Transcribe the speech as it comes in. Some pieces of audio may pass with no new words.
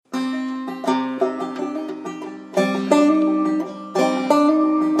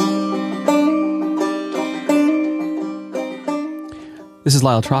This is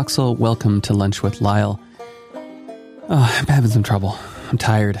Lyle Troxel. Welcome to Lunch with Lyle. Oh, I'm having some trouble. I'm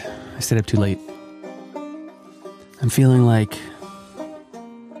tired. I stayed up too late. I'm feeling like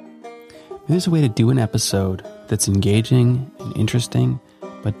there's a way to do an episode that's engaging and interesting,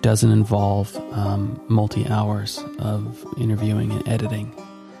 but doesn't involve multi-hours of interviewing and editing,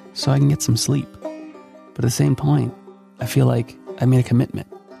 so I can get some sleep. But at the same point, I feel like I made a commitment,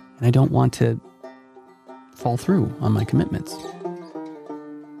 and I don't want to fall through on my commitments.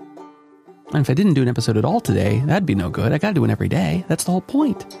 And if I didn't do an episode at all today, that'd be no good. I gotta do one every day. That's the whole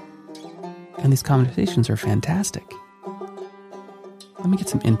point. And these conversations are fantastic. Let me get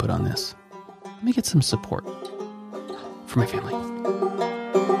some input on this. Let me get some support for my family.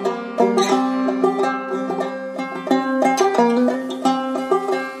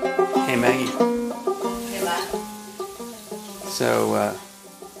 Hey, Maggie. Hey, Lyle. So,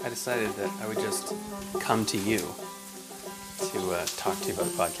 I decided that I would just come to you to talk to you about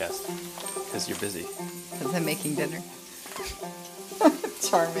the podcast, because you're busy. Because I'm making dinner.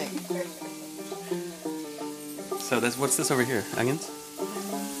 Charming. So what's this over here? Onions?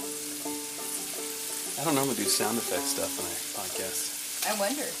 I don't normally do sound effect stuff on our podcast. I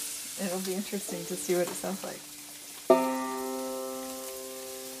wonder. It'll be interesting to see what it sounds like.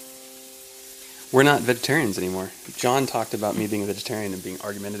 We're not vegetarians anymore. John talked about me being a vegetarian and being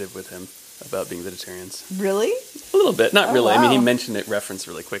argumentative with him about being vegetarians. Really? A little bit. Not really. Wow. I mean, he mentioned it, referenced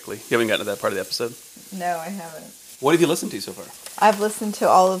really quickly. You haven't gotten to that part of the episode? No, I haven't. What have you listened to so far? I've listened to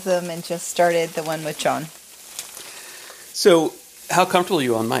all of them and just started the one with John. So, how comfortable are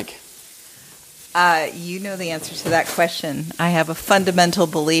you on mic? You know the answer to that question. I have a fundamental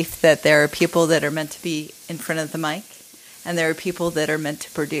belief that there are people that are meant to be in front of the mic, and there are people that are meant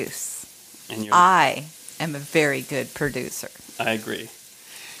to produce. And I am a very good producer. I agree.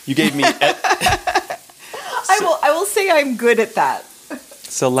 You gave me... I will say I'm good at that.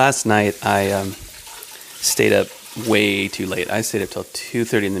 So last night I stayed up way too late. I stayed up till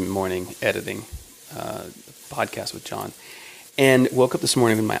 2:30 in the morning editing a podcast with John, and woke up this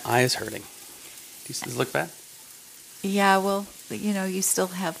morning with my eyes hurting. Does it look bad? Yeah, well, you still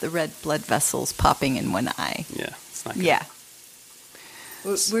have the red blood vessels popping in one eye. Yeah, it's not good. Yeah.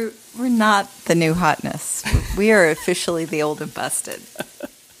 We're not the new hotness. We are officially the old and busted.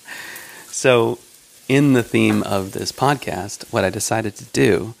 So, in the theme of this podcast, what I decided to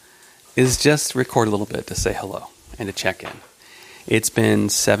do is just record a little bit to say hello and to check in. It's been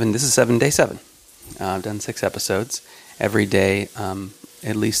this is day 7. I've done 6 episodes. Every day,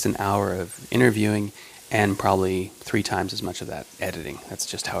 at least an hour of interviewing and probably 3 times as much of that editing. That's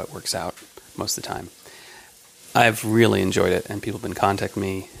just how it works out most of the time. I've really enjoyed it, and people have been contacting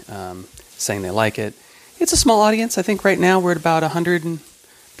me saying they like it. It's a small audience. I think right now we're at about 100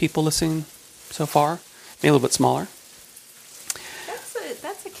 people listening so far, maybe a little bit smaller.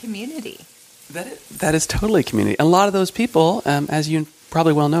 That's a community. That is totally a community. A lot of those people, as you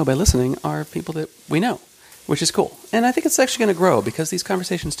probably well know by listening, are people that we know, which is cool. And I think it's actually going to grow because these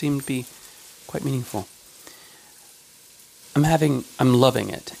conversations seem to be quite meaningful. I'm loving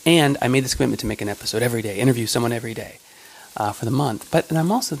it. And I made this commitment to make an episode every day, interview someone every day for the month. And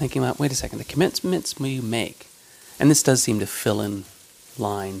I'm also thinking about, wait a second, the commitments we make, and this does seem to fill in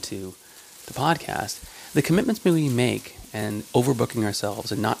line to the podcast, the commitments we make and overbooking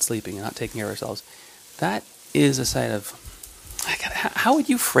ourselves and not sleeping and not taking care of ourselves, that is a side of, how would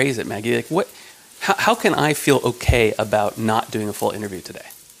you phrase it, Maggie? Like how can I feel okay about not doing a full interview today?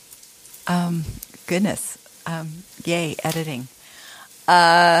 Goodness. Yay, editing.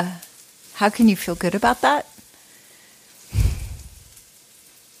 How can you feel good about that?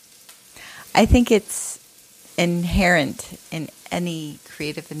 I think it's inherent in any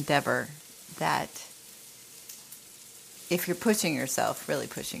creative endeavor that if you're pushing yourself, really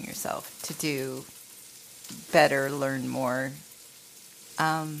pushing yourself to do better, learn more,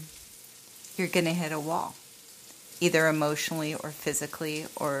 you're going to hit a wall. Either emotionally or physically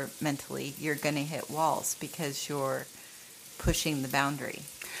or mentally, you're going to hit walls because you're pushing the boundary.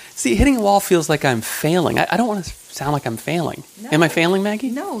 See, hitting a wall feels like I'm failing. I don't want to sound like I'm failing. No. Am I failing,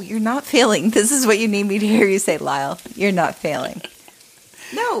 Maggie? No, you're not failing. This is what you need me to hear you say, Lyle. You're not failing.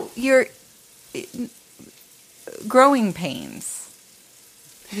 No, you're growing pains.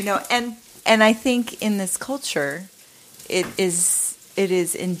 And I think in this culture, it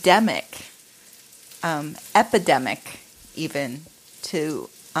is endemic, epidemic even, to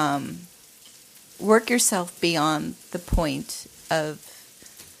work yourself beyond the point of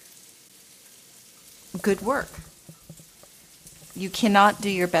good work. You cannot do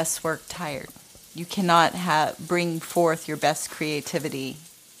your best work tired. You cannot bring forth your best creativity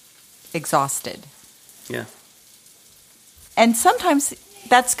exhausted. Yeah. And sometimes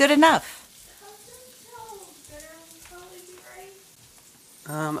that's good enough.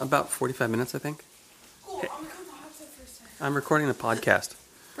 About 45 minutes, I think. Cool. I'm gonna come to the hot tub for a second. I'm recording a podcast.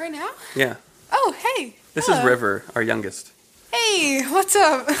 Right now? Yeah. Oh, hey. This Hello. is River, our youngest. Hey, what's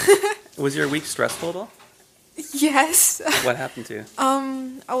up? Was your week stressful at all? Yes. What happened to you?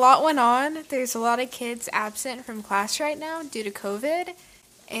 A lot went on. There's a lot of kids absent from class right now due to COVID,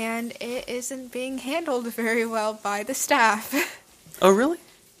 and it isn't being handled very well by the staff. Oh, really?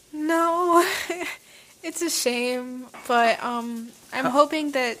 No. It's a shame, but I'm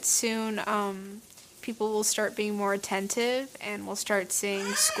hoping that soon people will start being more attentive and we'll start seeing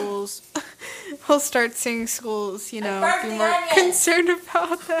schools be more concerned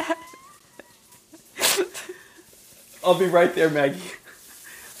about that. I'll be right there, Maggie.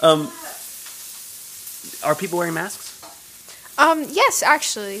 Are people wearing masks? Yes,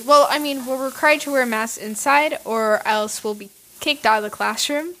 actually. Well, I mean, we're required to wear masks inside or else we'll be kicked out of the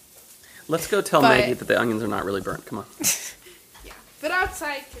classroom. Let's go tell Maggie that the onions are not really burnt. Come on. Yeah. But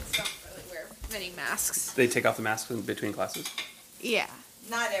outside, kids don't really wear many masks. They take off the masks in between classes? Yeah.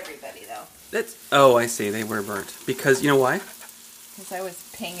 Not everybody, though. Oh, I see. They were burnt. Because, you know why? Because I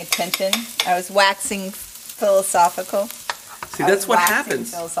was paying attention. I was waxing philosophical. See, that's what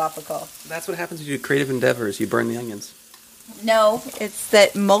happens. Philosophical. That's what happens when you do creative endeavors. You burn the onions. No, it's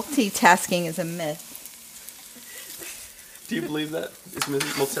that multitasking is a myth. Do you believe that? Is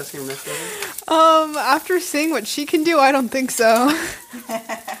multitasking a myth? After seeing what she can do, I don't think so.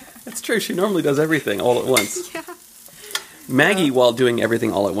 That's true. She normally does everything all at once. Yeah. Maggie, while doing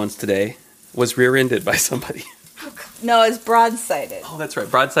everything all at once today, was rear-ended by somebody. No, it's broadsided. Oh, that's right.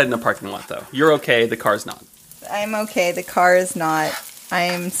 Broadside in a parking lot, though. You're okay. The car's not. I'm okay. The car is not. I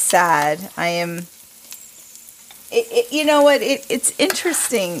am sad. I am... you know what? It's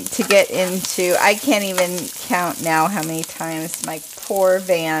interesting to get into. I can't even count now how many times my poor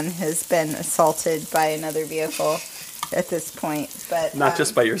van has been assaulted by another vehicle at this point. But Not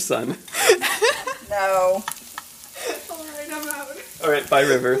just by your son. No. All right, I'm out. All right, bye,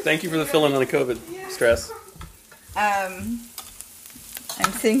 River. Thank you for the fill-in on the COVID stress. I'm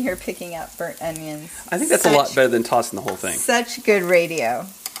sitting here picking up burnt onions. I think that's a lot better than tossing the whole thing. Such good radio.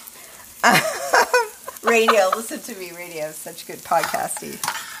 Radio, listen to me, radio. Such good podcasting.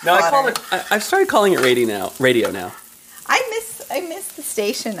 No, I've started calling it radio now. I miss the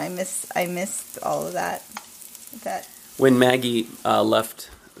station. I miss all of that. When Maggie left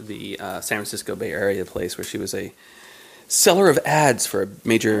the San Francisco Bay Area place where she was a seller of ads for a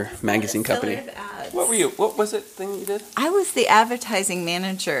major magazine company. Seller of ads. What were you? What was it thing you did? I was the advertising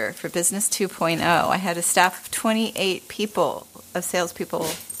manager for Business 2.0. I had a staff of 28 people, of salespeople.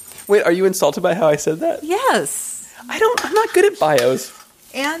 Wait, are you insulted by how I said that? Yes. I'm not good at bios.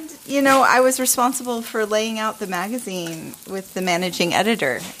 And, I was responsible for laying out the magazine with the managing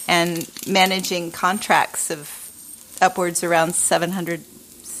editor and managing contracts of upwards around $7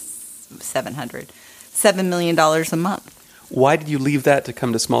 million a month. Why did you leave that to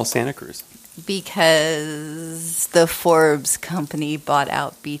come to small Santa Cruz? Because the Forbes company bought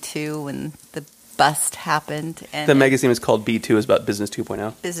out B2 when the bust happened. And the magazine was called B2, is about Business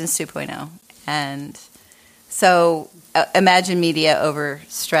 2.0. Business 2.0. And so Imagine Media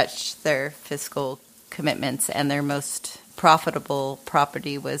overstretched their fiscal commitments, and their most profitable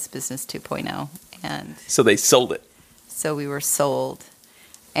property was Business 2.0. And so they sold it. So we were sold.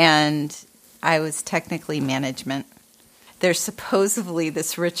 And I was technically management. There's supposedly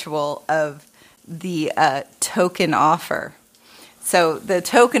this ritual of the token offer. So the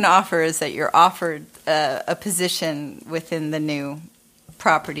token offer is that you're offered a position within the new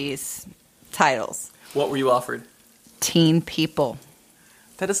property's titles. What were you offered? Teen people.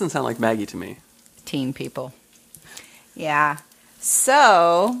 That doesn't sound like Maggie to me. Teen people. Yeah.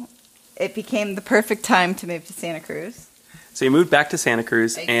 So it became the perfect time to move to Santa Cruz. So you moved back to Santa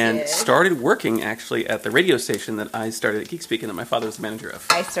Cruz I and did. started working actually at the radio station that I started at Geek Speak and that my father was the manager of.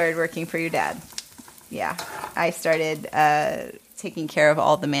 I started working for your dad. Yeah. I started taking care of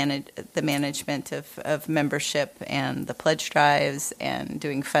all the management of membership and the pledge drives and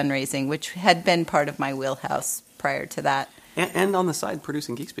doing fundraising, which had been part of my wheelhouse prior to that. And on the side,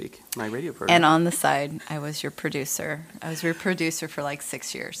 producing Geek Speak, my radio program. And on the side, I was your producer. I was your producer for like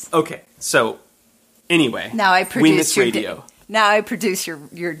 6 years. Okay, so anyway, Now I produce we miss your radio. Now I produce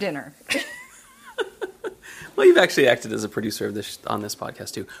your dinner. Well, you've actually acted as a producer of this on this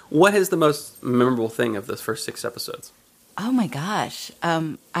podcast too. What is the most memorable thing of those first 6 episodes? Oh my gosh,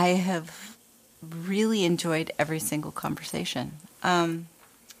 I have really enjoyed every single conversation. Though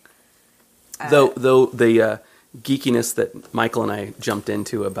the geekiness that Michael and I jumped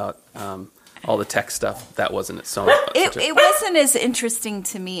into about all the tech stuff, that wasn't so. It wasn't as interesting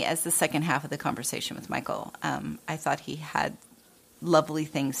to me as the second half of the conversation with Michael. I thought he had lovely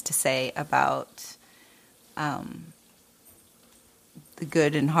things to say about the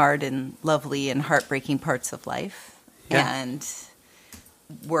good and hard and lovely and heartbreaking parts of life, and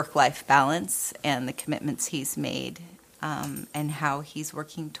work-life balance and the commitments he's made, and how he's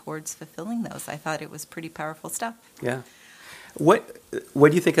working towards fulfilling those. I thought it was pretty powerful stuff. Yeah. What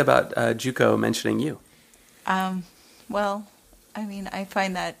do you think about JUCO mentioning you? Well, I mean, I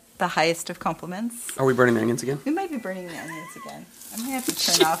find that the highest of compliments. Are we burning the onions again? We might be burning the onions again. I'm going to have to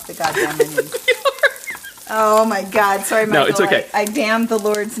turn off the goddamn onions. Oh, my God. Sorry, Michael. No, it's okay. I damned the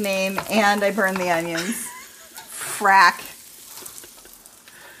Lord's name, and I burned the onions. Frack.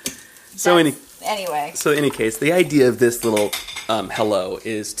 So anyway. So in any case, the idea of this little hello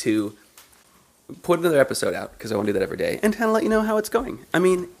is to put another episode out, because I want to do that every day, and kind of let you know how it's going. I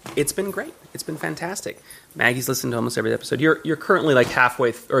mean, it's been great. It's been fantastic. Maggie's listened to almost every episode. You're currently like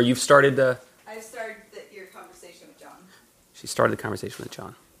halfway, or you've started the... I've started your conversation with John. She started the conversation with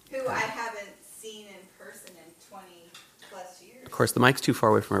John. Who I haven't seen in person in 20 plus years. Of course, the mic's too far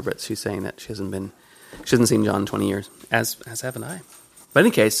away from her, but she's saying that she hasn't seen John in 20 years, as haven't I. But in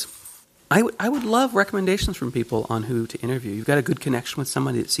any case, I would love recommendations from people on who to interview. You've got a good connection with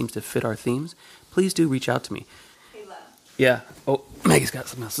somebody that seems to fit our themes. Please do reach out to me. Hey, love. Yeah. Oh, Maggie's got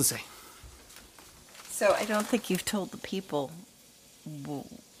something else to say. So I don't think you've told the people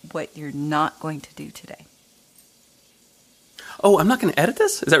what you're not going to do today. Oh, I'm not going to edit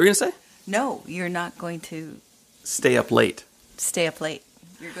this? Is that what you're going to say? No, you're not going to... Stay up late. Stay up late.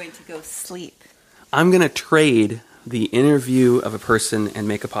 You're going to go sleep. I'm going to trade the interview of a person and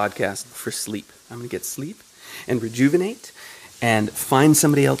make a podcast for sleep. I'm going to get sleep and rejuvenate and find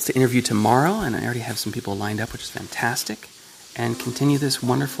somebody else to interview tomorrow, and I already have some people lined up, which is fantastic, and continue this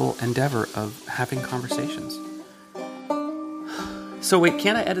wonderful endeavor of having conversations. So wait,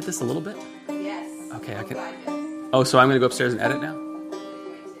 can't I edit this a little bit? Yes. Okay, I can. Oh, so I'm going to go upstairs and edit now?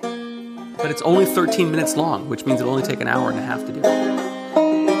 But it's only 13 minutes long, which means it'll only take an hour and a half to do.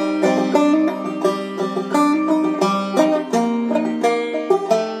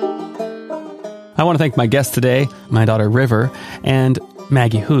 I want to thank my guest today, my daughter River, and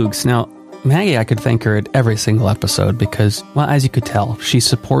Maggie Hoogs. Now, Maggie, I could thank her at every single episode because, well, as you could tell, she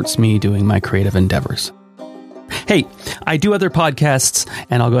supports me doing my creative endeavors. Hey, I do other podcasts,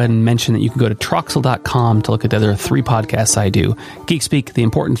 and I'll go ahead and mention that you can go to Troxel.com to look at the other 3 podcasts I do. Geek Speak, The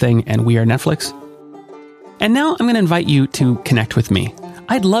Important Thing, and We Are Netflix. And now I'm going to invite you to connect with me.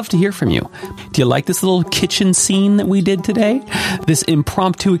 I'd love to hear from you. Do you like this little kitchen scene that we did today? This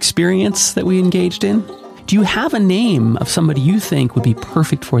impromptu experience that we engaged in? Do you have a name of somebody you think would be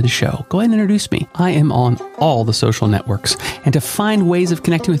perfect for the show? Go ahead and introduce me. I am on all the social networks. And to find ways of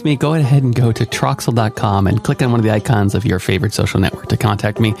connecting with me, go ahead and go to Troxel.com and click on one of the icons of your favorite social network to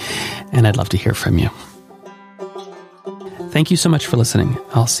contact me. And I'd love to hear from you. Thank you so much for listening.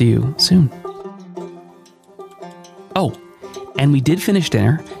 I'll see you soon. Oh, and we did finish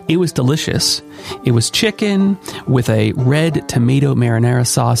dinner. It was delicious. It was chicken with a red tomato marinara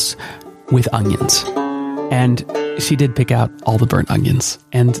sauce with onions. And she did pick out all the burnt onions,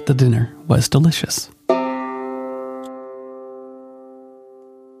 and the dinner was delicious.